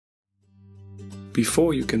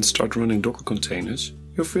Before you can start running Docker containers,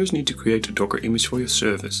 you'll first need to create a Docker image for your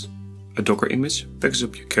service. A Docker image backs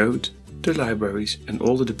up your code, the libraries and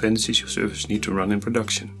all the dependencies your service needs to run in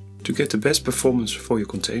production. To get the best performance for your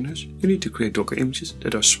containers, you need to create Docker images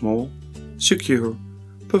that are small, secure,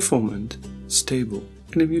 performant, stable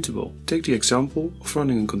and immutable. Take the example of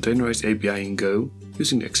running a containerized API in Go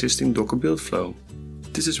using the existing Docker build flow.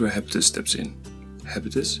 This is where Habitus steps in.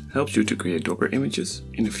 Habitus helps you to create Docker images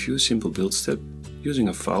in a few simple build steps using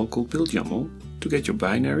a file called build.yml to get your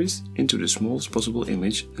binaries into the smallest possible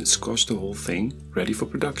image and squash the whole thing ready for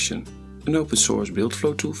production. An open source build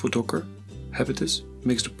flow tool for Docker, Habitus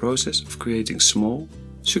makes the process of creating small,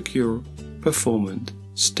 secure, performant,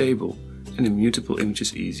 stable and immutable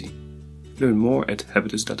images easy. Learn more at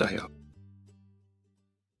habitus.io.